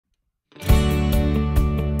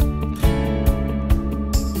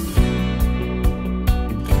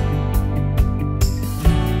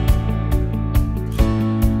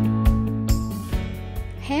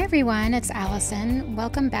everyone, it's Allison.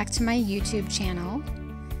 Welcome back to my YouTube channel.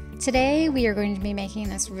 Today we are going to be making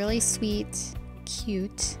this really sweet,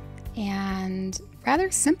 cute, and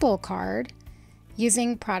rather simple card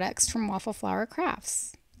using products from Waffle Flower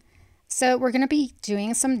Crafts. So we're going to be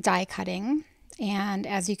doing some die cutting, and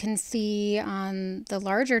as you can see on the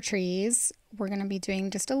larger trees, we're going to be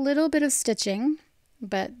doing just a little bit of stitching,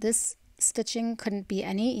 but this stitching couldn't be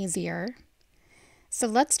any easier. So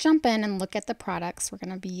let's jump in and look at the products we're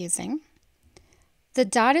going to be using. The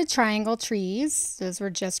dotted triangle trees, those were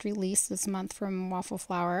just released this month from Waffle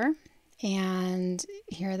Flower. And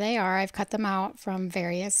here they are. I've cut them out from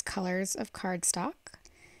various colors of cardstock.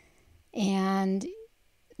 And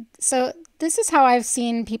so this is how I've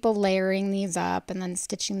seen people layering these up and then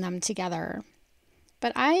stitching them together.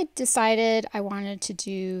 But I decided I wanted to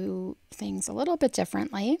do things a little bit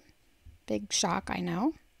differently. Big shock, I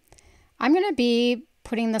know. I'm going to be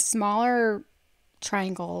putting the smaller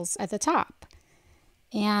triangles at the top.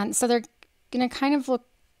 And so they're going to kind of look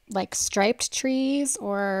like striped trees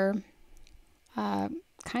or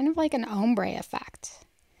kind of like an ombre effect.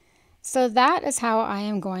 So that is how I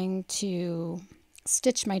am going to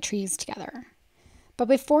stitch my trees together. But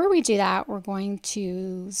before we do that, we're going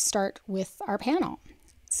to start with our panel.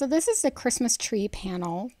 So this is the Christmas tree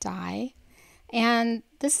panel die. And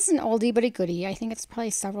this is an oldie but a goodie. I think it's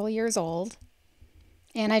probably several years old.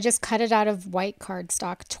 And I just cut it out of white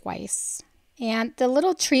cardstock twice. And the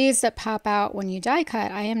little trees that pop out when you die cut,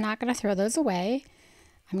 I am not going to throw those away.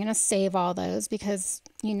 I'm going to save all those because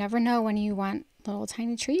you never know when you want little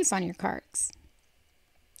tiny trees on your cards.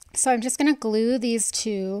 So I'm just going to glue these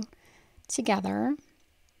two together.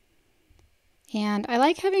 And I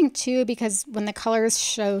like having two because when the colors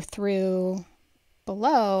show through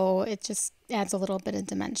below, it just adds a little bit of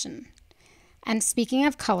dimension. And speaking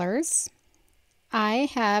of colors, I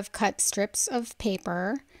have cut strips of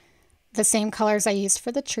paper, the same colors I used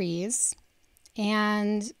for the trees,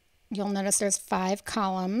 and you'll notice there's 5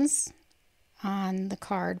 columns on the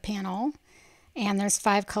card panel, and there's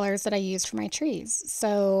 5 colors that I used for my trees.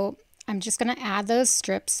 So I'm just going to add those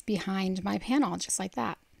strips behind my panel, just like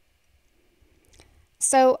that.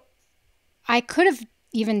 So I could have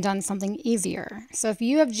even done something easier. So if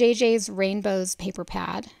you have JJ's Rainbows paper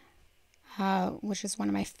pad, which is one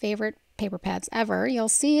of my favorite paper pads ever, you'll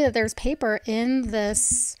see that there's paper in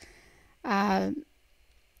this pad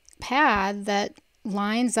that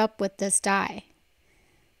lines up with this die.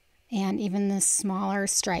 And even this smaller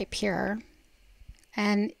stripe here.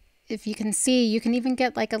 And if you can see, you can even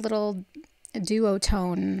get like a little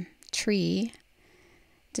duotone tree,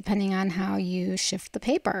 depending on how you shift the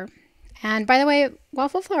paper. And by the way,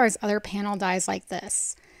 Waffle Flower has other panel dies like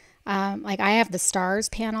this. Like I have the stars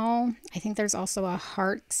panel. I think there's also a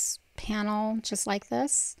hearts panel just like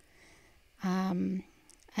this. And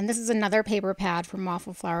this is another paper pad from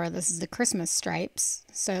Waffle Flower. This is the Christmas stripes.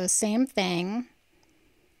 So same thing.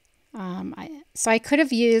 So I could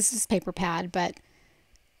have used this paper pad, but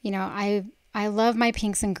you know, I love my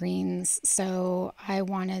pinks and greens. So I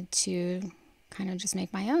wanted to kind of just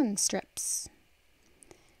make my own strips.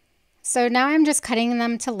 So now I'm just cutting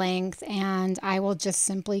them to length, and I will just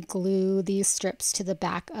simply glue these strips to the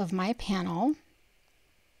back of my panel.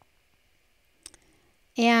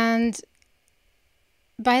 And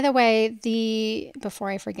by the way, before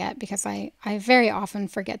I forget, because I very often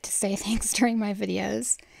forget to say things during my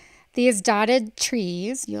videos, these dotted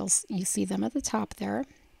trees, you see them at the top there,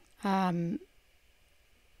 they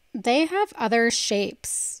have other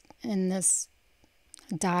shapes in this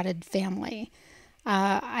dotted family.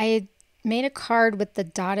 I made a card with the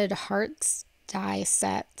dotted hearts die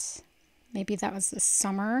set. Maybe that was this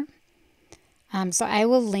summer. So I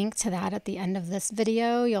will link to that at the end of this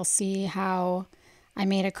video. You'll see how I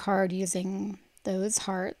made a card using those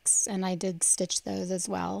hearts, and I did stitch those as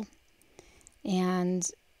well. And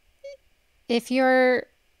if you've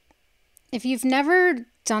never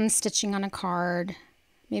done stitching on a card,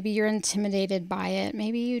 maybe you're intimidated by it,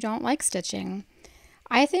 maybe you don't like stitching,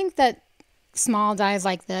 I think that small dies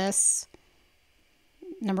like this,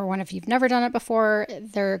 number one, if you've never done it before,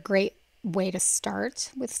 they're a great way to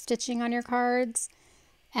start with stitching on your cards.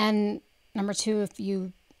 And number two, if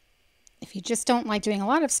you just don't like doing a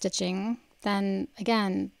lot of stitching, then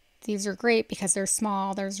again, these are great because they're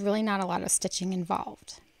small. There's really not a lot of stitching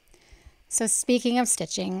involved. So speaking of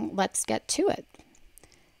stitching, let's get to it.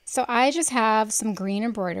 So I just have some green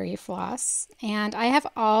embroidery floss, and I have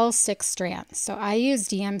all 6 strands. So I use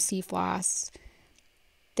DMC floss.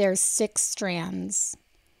 There's 6 strands,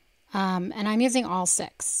 and I'm using all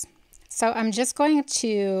 6. So I'm just going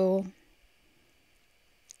to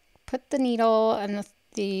put the needle and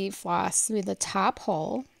the floss through the top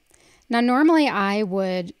hole, Now, normally I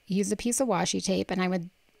would use a piece of washi tape and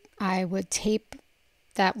I would tape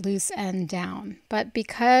that loose end down. But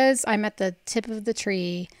because I'm at the tip of the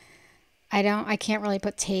tree, I can't really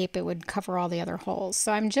put tape. It would cover all the other holes.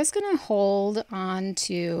 So I'm just going to hold on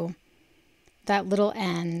to that little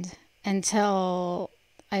end until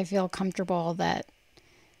I feel comfortable that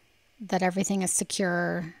everything is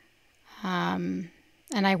secure. And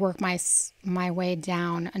I work my way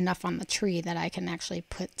down enough on the tree that I can actually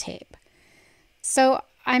put tape. So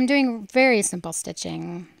I'm doing very simple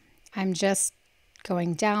stitching. I'm just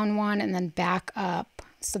going down one and then back up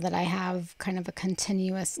so that I have kind of a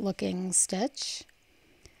continuous looking stitch.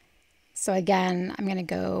 So again, I'm going to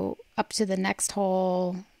go up to the next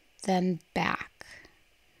hole, then back.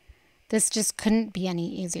 This just couldn't be any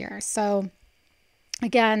easier. So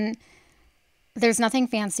again, there's nothing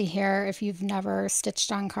fancy here. If you've never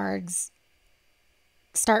stitched on cards,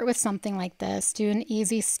 start with something like this. Do an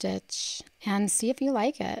easy stitch and see if you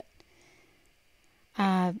like it.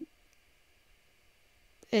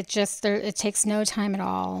 It takes no time at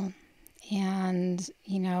all. And,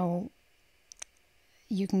 you know,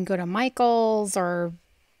 you can go to Michael's or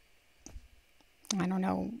I don't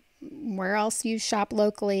know where else you shop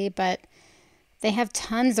locally, but they have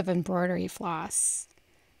tons of embroidery floss.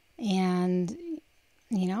 And,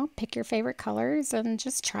 you know, pick your favorite colors and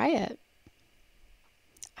just try it.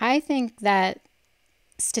 I think that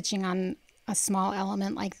stitching on a small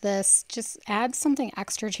element like this just adds something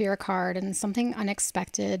extra to your card and something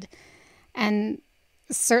unexpected, and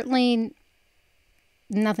certainly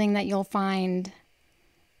nothing that you'll find,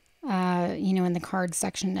 you know, in the card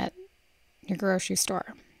section at your grocery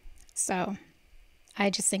store. So I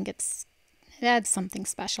just think it adds something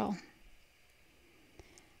special.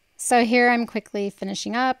 So here I'm quickly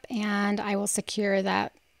finishing up, and I will secure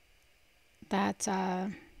that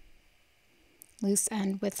loose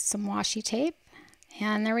end with some washi tape,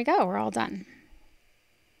 and there we go, we're all done.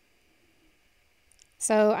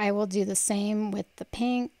 So I will do the same with the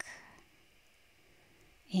pink,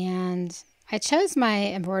 and I chose my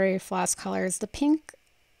embroidery floss colors. The pink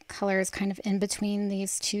color is kind of in between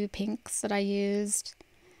these two pinks that I used,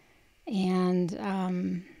 and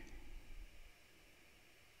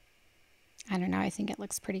I don't know, I think it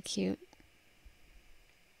looks pretty cute.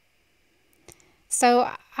 So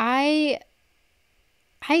I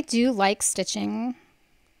do like stitching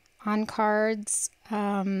on cards.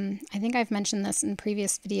 I think I've mentioned this in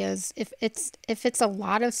previous videos. If it's a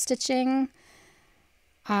lot of stitching,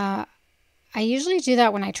 I usually do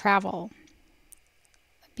that when I travel,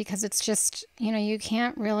 because it's just, you know, you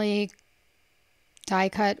can't really die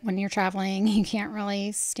cut when you're traveling. You can't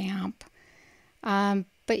really stamp.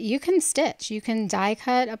 But you can stitch. You can die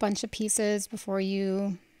cut a bunch of pieces before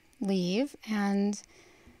you leave and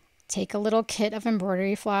take a little kit of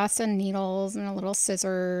embroidery floss and needles and a little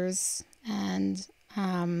scissors, and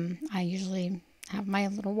I usually have my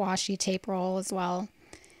little washi tape roll as well,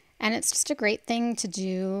 and it's just a great thing to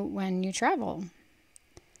do when you travel.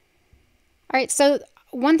 All right, so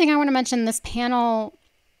one thing I want to mention, this panel,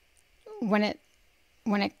 when it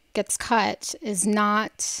gets cut, is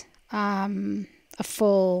not a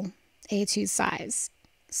full A2 size.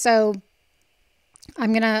 So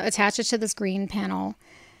I'm going to attach it to this green panel.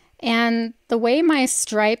 And the way my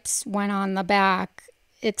stripes went on the back,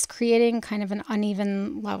 it's creating kind of an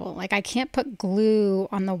uneven level. Like I can't put glue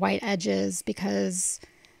on the white edges because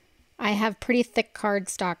I have pretty thick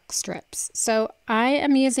cardstock strips. So I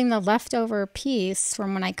am using the leftover piece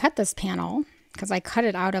from when I cut this panel, because I cut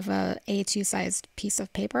it out of a A2 sized piece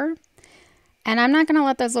of paper. And I'm not going to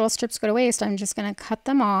let those little strips go to waste. I'm just going to cut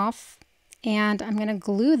them off, and I'm going to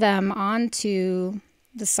glue them onto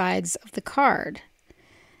the sides of the card.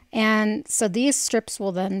 And so these strips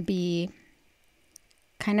will then be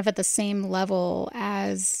kind of at the same level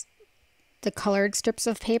as the colored strips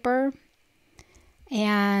of paper.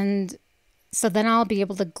 And so then I'll be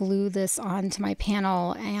able to glue this onto my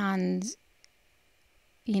panel, and,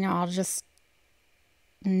 you know, I'll just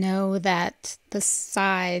know that the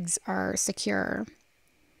sides are secure.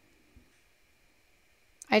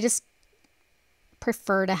 I just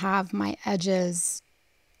prefer to have my edges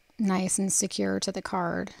nice and secure to the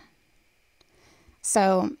card.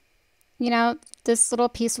 So, you know, this little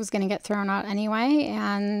piece was going to get thrown out anyway,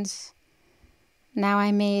 and now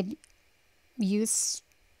I made use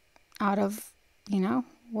out of, you know,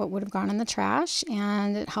 what would have gone in the trash,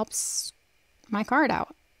 and it helps my card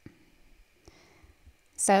out.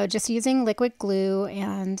 So just using liquid glue,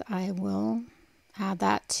 and I will add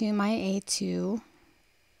that to my A2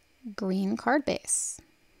 green card base.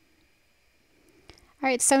 All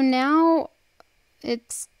right, so now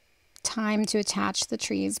it's time to attach the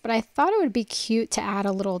trees, but I thought it would be cute to add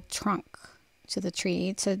a little trunk to the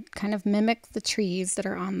tree to kind of mimic the trees that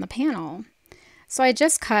are on the panel. So I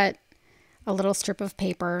just cut a little strip of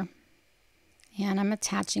paper and I'm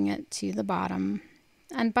attaching it to the bottom.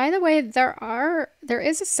 And by the way, there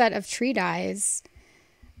is a set of tree dies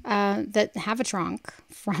that have a trunk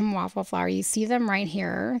from Waffle Flower. You see them right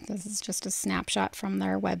here. This is just a snapshot from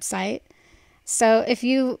their website. So if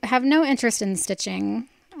you have no interest in stitching,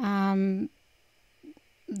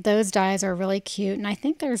 those dies are really cute. And I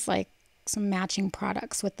think there's like some matching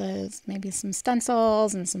products with those, maybe some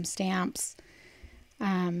stencils and some stamps.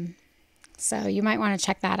 So you might want to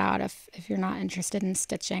check that out if you're not interested in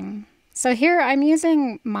stitching. So here I'm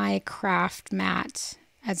using my craft mat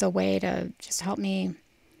as a way to just help me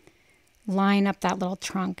line up that little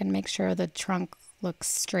trunk and make sure the trunk looks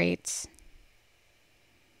straight.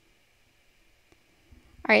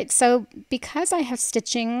 All right, so because I have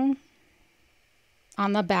stitching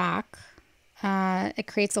on the back, it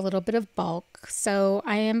creates a little bit of bulk. So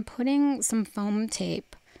I am putting some foam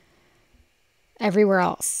tape everywhere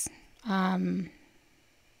else.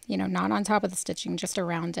 You know, not on top of the stitching, just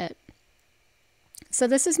around it. So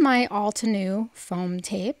this is my Altenew foam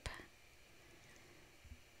tape.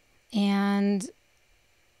 And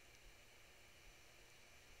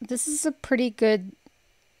this is a pretty good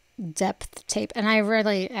depth tape, and I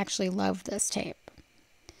really actually love this tape.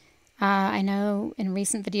 I know in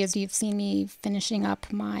recent videos you've seen me finishing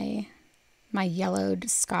up my yellowed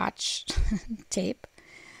Scotch tape,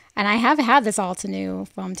 and I have had this Altenew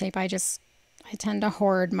foam tape. I tend to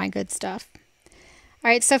hoard my good stuff. All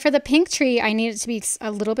right, so for the pink tree, I need it to be a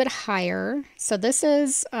little bit higher. So this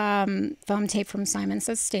is foam tape from Simon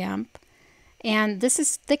Says Stamp, and this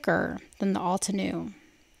is thicker than the Altenew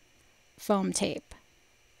foam tape.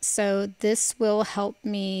 So this will help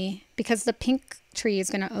me, because the pink tree is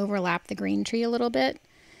going to overlap the green tree a little bit.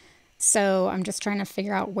 So I'm just trying to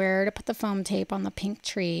figure out where to put the foam tape on the pink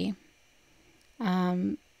tree.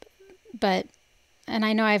 And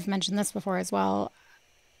I know I've mentioned this before as well,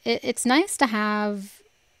 it's nice to have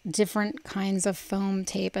different kinds of foam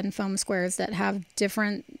tape and foam squares that have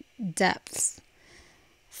different depths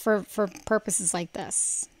for purposes like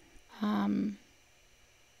this. That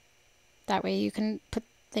way you can put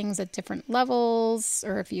things at different levels,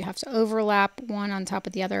 or if you have to overlap one on top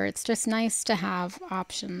of the other, it's just nice to have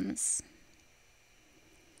options.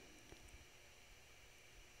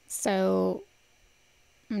 So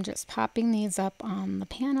I'm just popping these up on the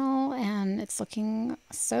panel and it's looking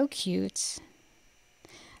so cute.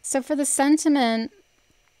 So for the sentiment,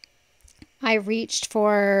 I reached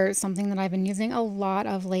for something that I've been using a lot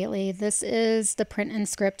of lately. This is the Print and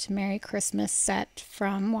Script Merry Christmas set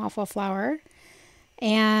from Waffle Flower.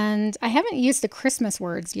 And I haven't used the Christmas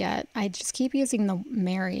words yet. I just keep using the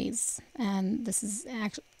Marys. And this is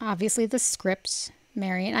actually obviously the script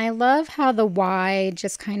Mary. And I love how the Y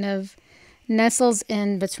just kind of nestles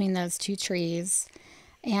in between those two trees.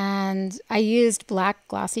 And I used black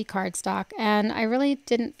glossy cardstock, and I really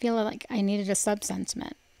didn't feel like I needed a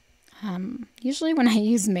sub-sentiment. Usually when I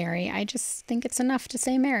use Mary, I just think it's enough to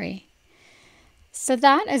say Mary. So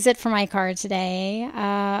that is it for my card today.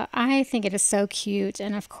 I think it is so cute,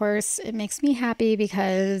 and of course it makes me happy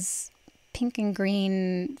because pink and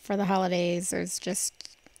green for the holidays is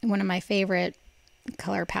just one of my favorite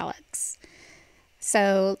color palettes.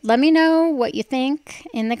 So let me know what you think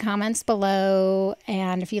in the comments below,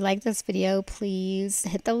 and if you like this video, please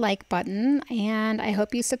hit the like button, and I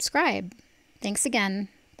hope you subscribe. Thanks again.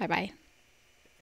 Bye-bye.